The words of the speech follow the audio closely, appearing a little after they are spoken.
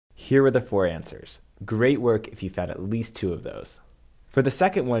Here were the 4 answers. Great work if you found at least 2 of those. For the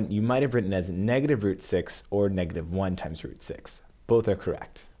second one, you might have written as negative root 6 or negative 1 times root 6. Both are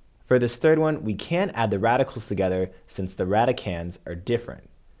correct. For this third one, we can't add the radicals together since the radicands are different.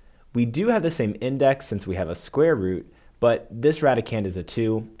 We do have the same index since we have a square root, but this radicand is a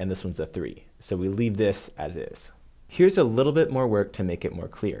 2 and this one's a 3, so we leave this as is. Here's a little bit more work to make it more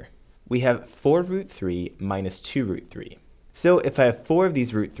clear. We have 4 root 3 minus 2 root 3. So if I have 4 of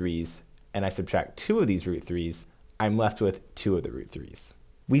these root 3's and I subtract 2 of these root 3's, I'm left with 2 of the root 3's.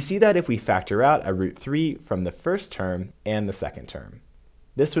 We see that if we factor out a root 3 from the first term and the second term.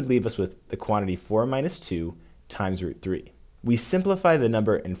 This would leave us with the quantity 4 minus 2 times root 3. We simplify the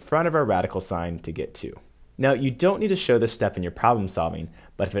number in front of our radical sign to get 2. Now, you don't need to show this step in your problem solving,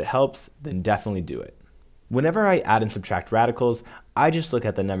 but if it helps, then definitely do it. Whenever I add and subtract radicals, I just look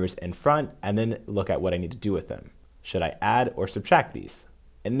at the numbers in front and then look at what I need to do with them. Should I add or subtract these?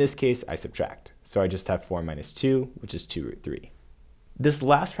 In this case, I subtract. So I just have 4 minus 2, which is 2 root 3. This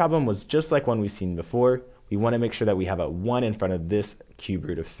last problem was just like one we've seen before. We want to make sure that we have a 1 in front of this cube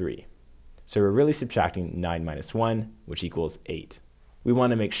root of 3. So we're really subtracting 9 minus 1, which equals 8. We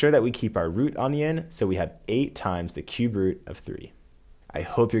want to make sure that we keep our root on the end, so we have 8 times the cube root of 3. I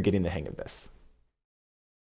hope you're getting the hang of this.